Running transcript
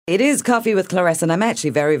It is Coffee with Clarissa, and I'm actually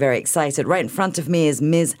very, very excited. Right in front of me is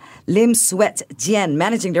Ms. Lim Suet Jian,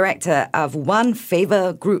 Managing Director of One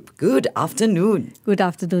Favor Group. Good afternoon. Good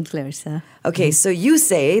afternoon, Clarissa. Okay, so you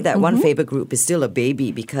say that One Favor Group is still a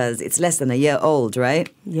baby because it's less than a year old,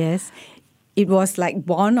 right? Yes. It was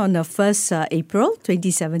born on the 1st April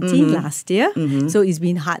 2017 last year. So it's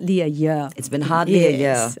been hardly a year. It's been hardly a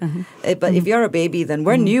year. But if you're a baby, then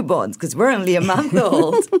we're newborns because we're only a month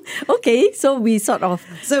old. Okay, so we sort of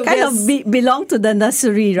belong to the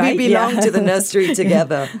nursery, right? We belong to the nursery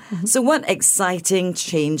together. So what exciting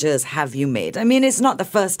changes have you made? I mean, it's not the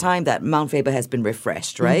first time that Mount Faber has been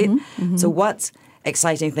refreshed, right? So what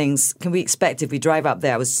exciting things can we expect if we drive up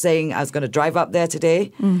there? I was saying I was going to drive up there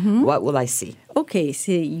today. What will I see? Okay,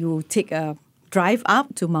 so you take a drive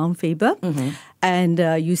up to Mount Faber and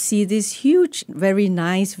you see this huge, very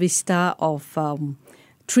nice vista of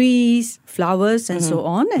trees, flowers, and so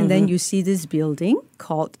on. And then you see this building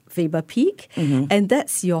called Faber Peak. And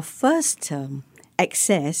that's your first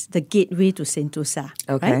access, the gateway to Sentosa.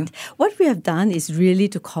 Okay. Right? What we have done is really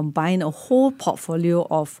to combine a whole portfolio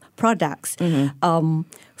of products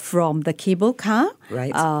from the cable car.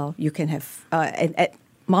 Right. You can have, at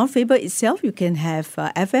Mount Faber itself, you can have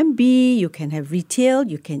F&B, you can have retail,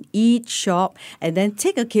 you can eat, shop, and then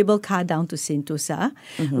take a cable car down to Sentosa,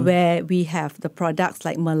 where we have the products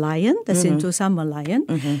like Merlion, the Sentosa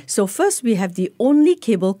Merlion. So first, we have the only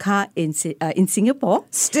cable car in Singapore.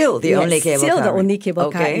 Still the only cable car. Still the only cable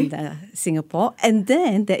car in Singapore. And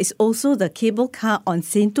then there is also the cable car on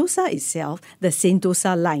Sentosa itself, the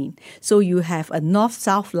Sentosa line. So you have a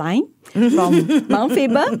north-south line from Mount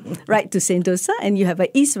Faber right to Sentosa, and you have an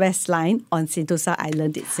east-west line on Sentosa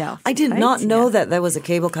Island itself. I did not know that there was a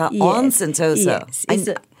cable car on Sentosa. Yes.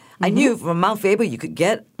 I knew from Mount Faber you could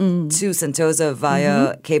get to Sentosa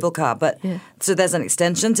via cable car, but so there's an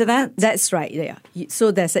extension to that? That's right, yeah.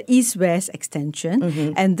 So there's an east-west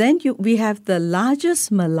extension, and then we have the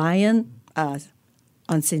largest Merlion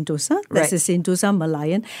on Sentosa. That's the Sentosa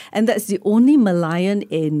Merlion, and that's the only Merlion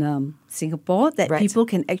in Singapore that people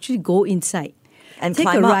can actually go inside. And take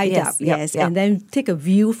climb a ride up, up, and then take a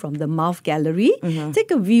view from the Mouth Gallery,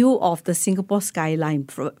 take a view of the Singapore skyline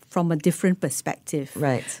from a different perspective.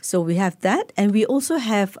 Right. So we have that, and we also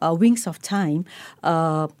have Wings of Time,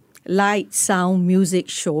 light, sound, music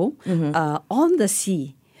show on the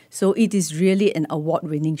sea. So it is really an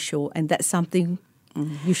award-winning show, and that's something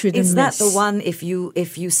you shouldn't miss. Is that the one if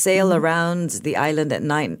you sail around the island at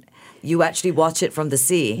night, you actually watch it from the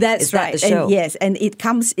sea? That's right. That the show? And yes, and it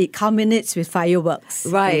culminates with fireworks.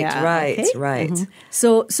 Right.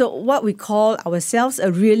 So what we call ourselves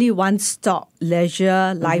a really one-stop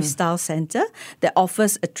leisure lifestyle center that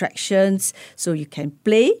offers attractions so you can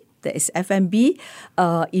play. There is F&B.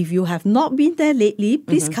 If you have not been there lately,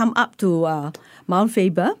 please come up to Mount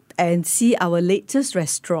Faber and see our latest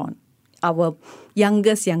restaurant, our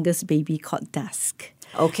youngest baby called Dusk.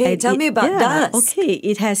 Okay, tell me about Dusk. Okay,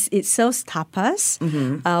 it serves tapas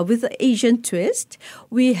with an Asian twist.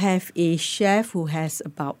 We have a chef who has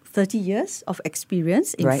about 30 years of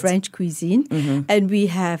experience in French cuisine, and we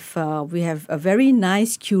have a very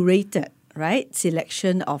nice curated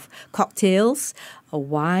selection of cocktails,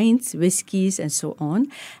 wines, whiskeys, and so on.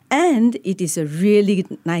 And it is a really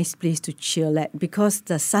nice place to chill at because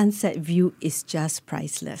the sunset view is just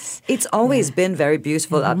priceless. It's always been very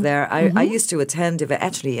beautiful up there. I used to attend,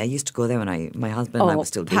 I used to go there when my husband and I were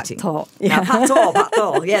still dating. Pak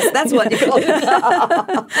Tor. Yes, that's what you call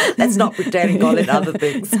it. Let's not pretend and call it other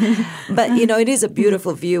things. But, it is a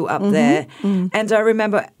beautiful view up there. And I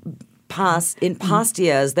remember in past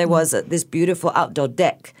years, there was this beautiful outdoor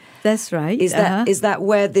deck. That's right. Is that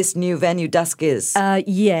where this new venue Dusk is?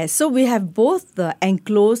 Yes. So we have both the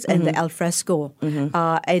enclosed and the alfresco,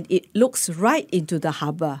 and it looks right into the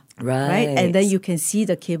harbour. Right. And then you can see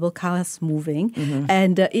the cable cars moving,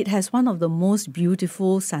 and it has one of the most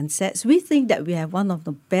beautiful sunsets. We think that we have one of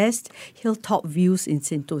the best hilltop views in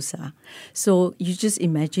Sentosa. So you just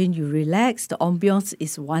imagine you relax, the ambience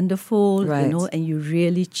is wonderful, and you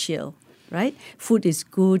really chill. Right? Food is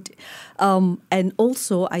good. And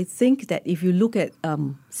also, I think that if you look at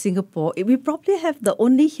Singapore, we probably have the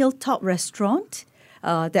only hilltop restaurant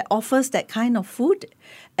that offers that kind of food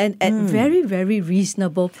and at very, very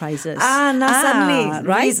reasonable prices. Suddenly,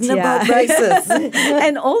 right? Reasonable prices.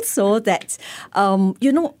 And also that,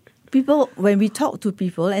 people, when we talk to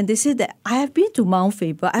people and they say that I have been to Mount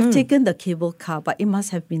Faber, I've taken the cable car, but it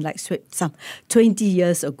must have been some 20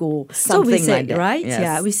 years ago. Something so we said, like that. Right? Yes.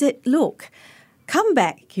 Yeah, we said, look, come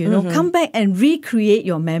back, come back and recreate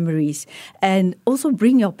your memories and also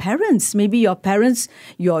bring your parents. Maybe your parents,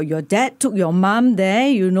 your dad took your mom there,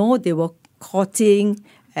 they were courting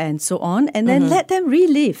and so on, and then let them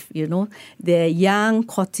relive, their young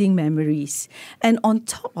courting memories. And on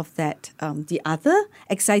top of that, the other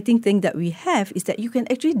exciting thing that we have is that you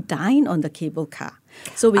can actually dine on the cable car.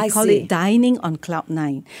 So we call it dining on Cloud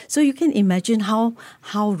 9. So you can imagine how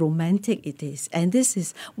romantic it is. And this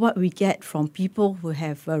is what we get from people who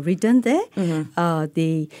have ridden there.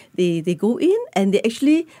 They go in and they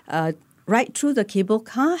actually ride through the cable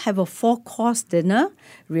car, have a 4-course dinner,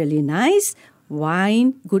 really nice,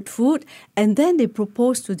 wine, good food, and then they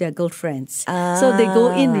propose to their girlfriends. So they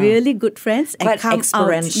go in really good friends and quite come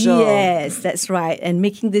experiential. out. Yes, that's right, and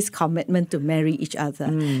making this commitment to marry each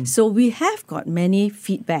other. So we have got many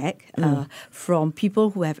feedback from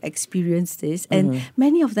people who have experienced this, and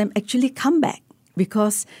many of them actually come back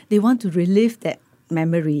because they want to relive that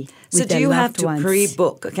memory with do their you have loved to ones.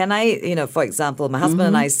 pre-book? Can I, for example, my husband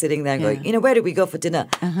and I is sitting there and going, where do we go for dinner?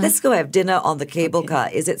 Let's go have dinner on the cable car.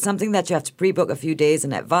 Is it something that you have to pre-book a few days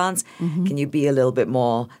in advance? Can you be a little bit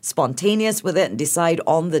more spontaneous with it and decide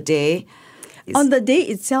on the day? On the day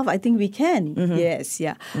itself, I think we can. Yes,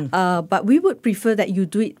 yeah. But we would prefer that you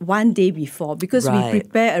do it one day before because we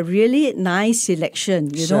prepare a really nice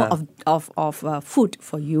selection, of food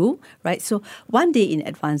for you, right? So one day in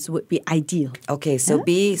advance would be ideal. Okay, so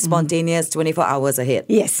be spontaneous 24 hours ahead.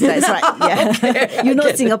 Yes, that's right. Yeah.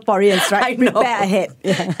 Singaporeans, right? Prepare ahead.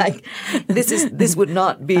 Yeah. This would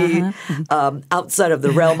not be outside of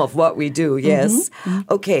the realm of what we do. Yes.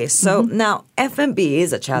 Okay, so now F&B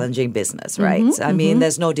is a challenging business, right? I mean,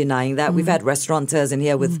 there's no denying that. We've had restaurateurs in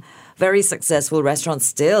here with very successful restaurants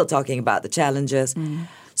still talking about the challenges.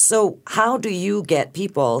 So how do you get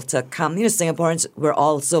people to come? Singaporeans, we're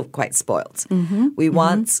also quite spoiled. We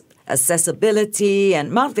want accessibility,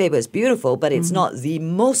 and Mount Faber is beautiful, but it's not the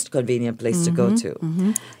most convenient place to go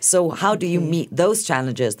to. So how do you meet those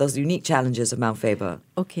challenges, those unique challenges of Mount Faber?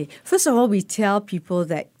 Okay. First of all, we tell people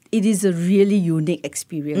that it is a really unique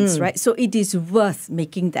experience, right? So it is worth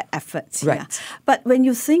making that effort. Right. Yeah. But when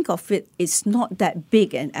you think of it, it's not that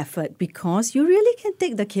big an effort because you really can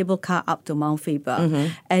take the cable car up to Mount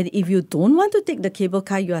Faber. And if you don't want to take the cable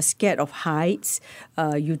car, you are scared of heights,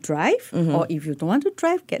 you drive. Or if you don't want to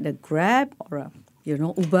drive, get a Grab or a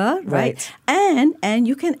Uber, right? And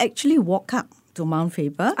you can actually walk up to Mount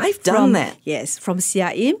Faber. I've done that. Yes, from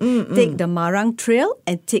Siak Im, take the Marang Trail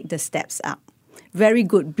and take the steps up. Very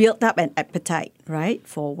good. Build up an appetite, right,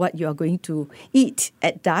 for what you are going to eat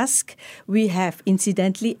at dusk. We have,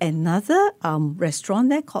 incidentally, another restaurant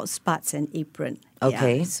there called Spuds and Apron.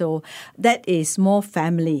 Okay. Yeah. So that is more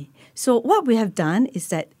family. So what we have done is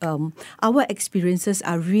that our experiences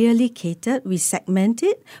are really catered. We segment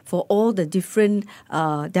it for all the different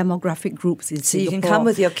demographic groups in Singapore. So you can come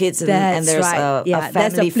with your kids and there's right. a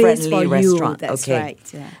family-friendly restaurant. That's okay.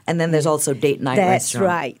 right. Yeah. And then there's also date night restaurant.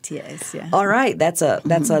 That's right, yes. Yeah. All right, that's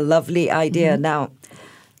a lovely idea. Now,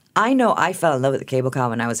 I know I fell in love with the cable car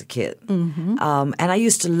when I was a kid. And I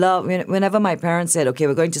used to love, whenever my parents said, okay,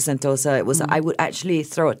 we're going to Sentosa, it was I would actually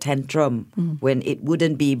throw a tantrum when it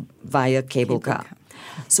wouldn't be via cable car.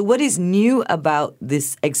 So what is new about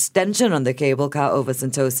this extension on the cable car over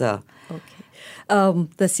Sentosa?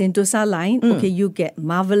 The Sentosa line, you get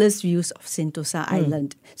marvelous views of Sentosa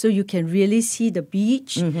Island. So you can really see the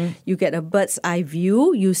beach. You get a bird's eye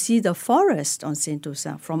view. You see the forest on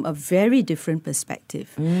Sentosa from a very different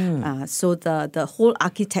perspective. So the whole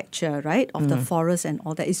architecture, right, of the forest and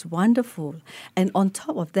all that is wonderful. And on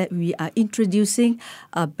top of that, we are introducing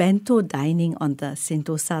bento dining on the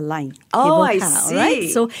Sentosa line. Oh, I car, see. Right?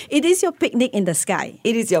 So it is your picnic in the sky.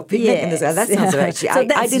 It is your picnic in the sky. That sounds actually.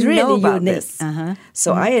 So I didn't really know about unique. this.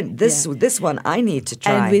 So this one I need to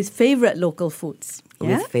try. And with favorite local foods.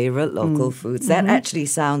 With favorite local foods. That actually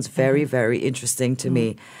sounds very, very interesting to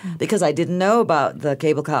me because I didn't know about the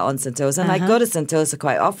cable car on Sentosa. And I go to Sentosa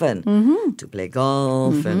quite often to play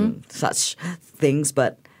golf and such things.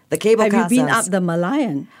 But the cable car Have you been up the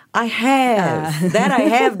Malayan? I have. That I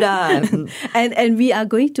have done. And we are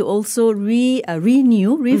going to also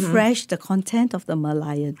refresh the content of the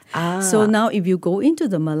Malayan. So now if you go into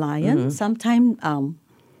the Malayan, sometime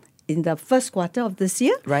in the first quarter of this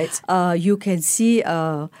year, right? You can see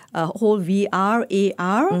a whole VR,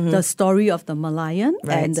 AR, the story of the Malayan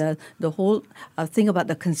and the whole thing about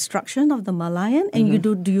the construction of the Malayan. And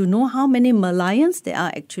do you know how many Malayans there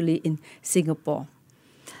are actually in Singapore?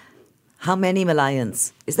 How many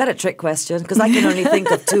Malayans? Is that a trick question? Because I can only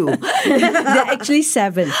think of 2. There are actually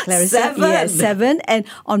 7, Clarissa. 7? Yes, 7. And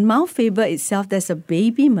on Mount Faber itself, there's a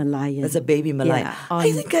baby Malayan. There's a baby Malayan. Yeah,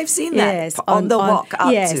 I think I've seen that on the walk up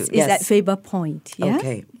to. Yes, at Faber Point. Yeah?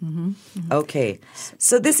 Okay. Okay.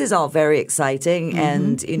 So this is all very exciting.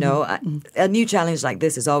 And, a new challenge like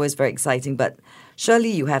this is always very exciting. But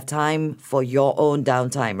surely you have time for your own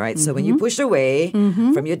downtime, right? So when you push away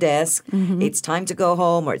from your desk, it's time to go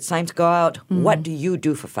home or it's time to go out. What do you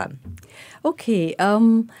do for fun? Okay,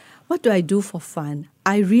 what do I do for fun?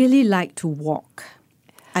 I really like to walk.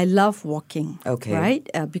 I love walking, Okay. right?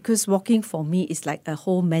 Because walking for me is like a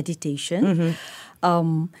whole meditation.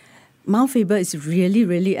 Mount Faber is really,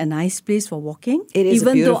 really a nice place for walking. It is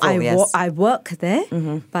even beautiful, though yes. I work there,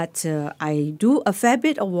 but I do a fair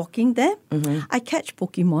bit of walking there. I catch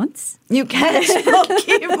Pokemons. You catch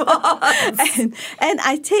Pokemon. And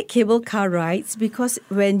I take cable car rides because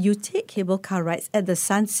when you take cable car rides at the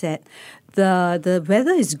sunset, the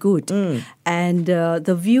weather is good and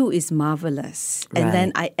the view is marvelous. Right. And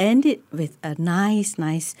then I end it with a nice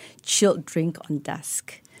chilled drink on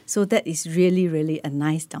dusk. So that is really, really a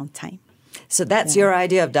nice downtime. So that's your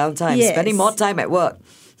idea of downtime, Yes. spending more time at work.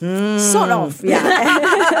 Sort of,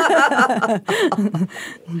 yeah.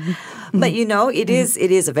 But you know, it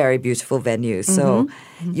is a very beautiful venue. So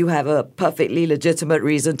you have a perfectly legitimate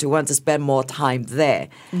reason to want to spend more time there.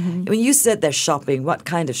 When you said there's shopping, what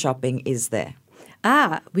kind of shopping is there?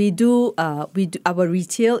 We do. Our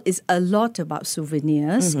retail is a lot about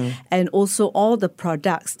souvenirs and also all the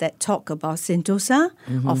products that talk about Sentosa,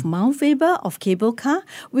 of Mount Faber, of cable car.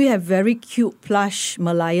 We have very cute plush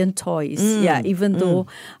Malayan toys. Yeah, even though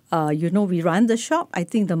we run the shop, I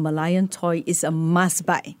think the Malayan toy is a must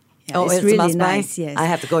buy. Yeah, It's really a must nice. buy? Yes, I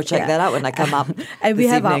have to go check that out when I come up. And we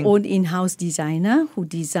this have evening. our own in-house designer who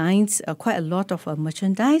designs quite a lot of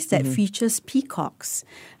merchandise that features peacocks.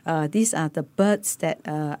 These are the birds that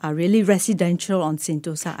are really residential on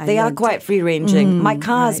Sentosa Island. They are quite free-ranging. My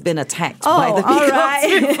car has been attacked by the all peacocks.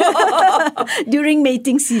 right. During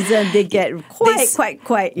mating season, they get quite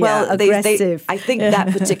aggressive. I think that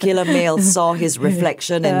particular male saw his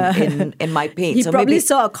reflection in my paint. He so probably maybe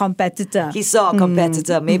saw a competitor. he saw a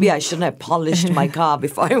competitor. Maybe I shouldn't have polished my car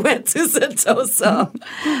before I went to Sentosa.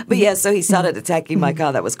 But yeah, so he started attacking my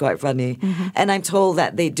car. That was quite funny. And I'm told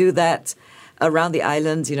that they do that around the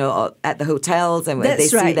island, at the hotels and when they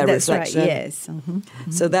see their reflection. Right, yes.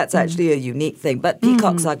 So that's actually a unique thing. But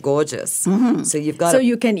peacocks are gorgeous. So you've got So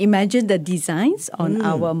you can imagine the designs on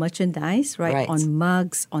our merchandise, right? Right. On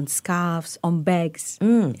mugs, on scarves, on bags.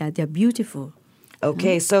 Yeah, they're beautiful.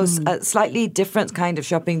 Okay, so a slightly different kind of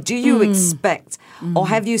shopping. Do you expect, or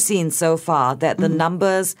have you seen so far, that the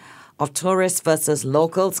numbers of tourists versus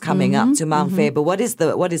locals coming up to Mount Faber, what is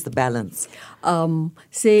the balance?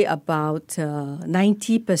 Say about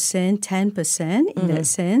 90%, 10% in that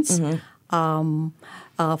sense,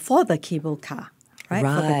 for the cable car. Right,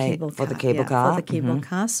 For the cable car. For the cable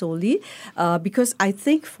car solely. Because I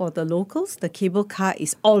think for the locals, the cable car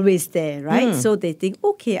is always there, right? So they think,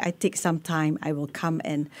 okay, I take some time, I will come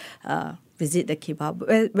and visit the cable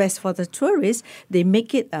car. Whereas for the tourists, they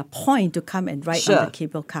make it a point to come and ride on the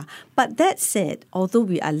cable car. But that said, although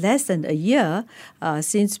we are less than a year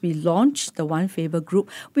since we launched the One Faber Group,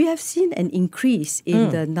 we have seen an increase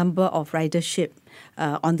in the number of ridership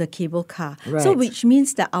on the cable car. Right. So which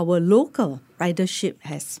means that our local ridership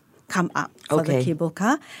has come up for the cable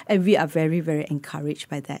car, and we are very, very encouraged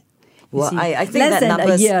by that. Well, I think less that than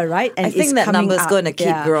numbers, a year, right? And I think it's that coming number's up. going to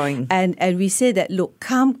keep growing. And we say that, look,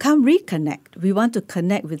 come reconnect. We want to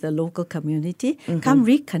connect with the local community. Come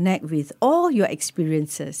reconnect with all your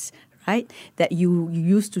experiences, right? That you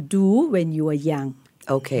used to do when you were young.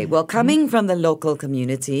 Okay, well, coming from the local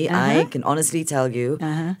community, I can honestly tell you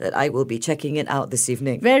that I will be checking it out this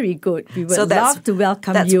evening. Very good. We would love to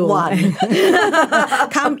welcome that's you. One.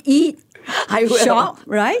 Come eat, I will. shop,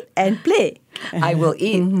 right? And play. I will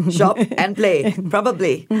eat, shop, and play.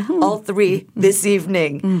 Probably all three this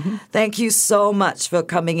evening. Thank you so much for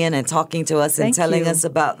coming in and talking to us and telling us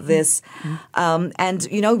about this. And,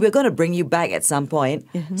 we're going to bring you back at some point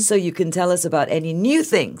so you can tell us about any new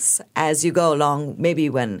things as you go along, maybe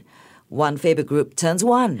when One Faber Group turns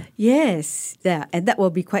one. Yes, yeah, and that will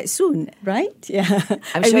be quite soon, right? Yeah,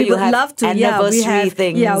 I'm sure you'll have anniversary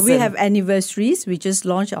things. Yeah, we have anniversaries. We just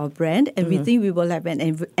launched our brand, and we think we will have an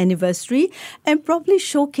anniversary and probably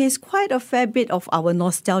showcase quite a fair bit of our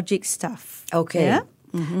nostalgic stuff. Okay. Yeah?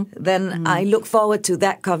 Then I look forward to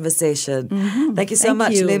that conversation. Thank you so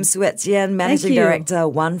much, you. Lim Suet Chien, Managing Director,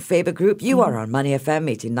 One Faber Group. You are on Money FM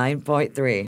 89.3.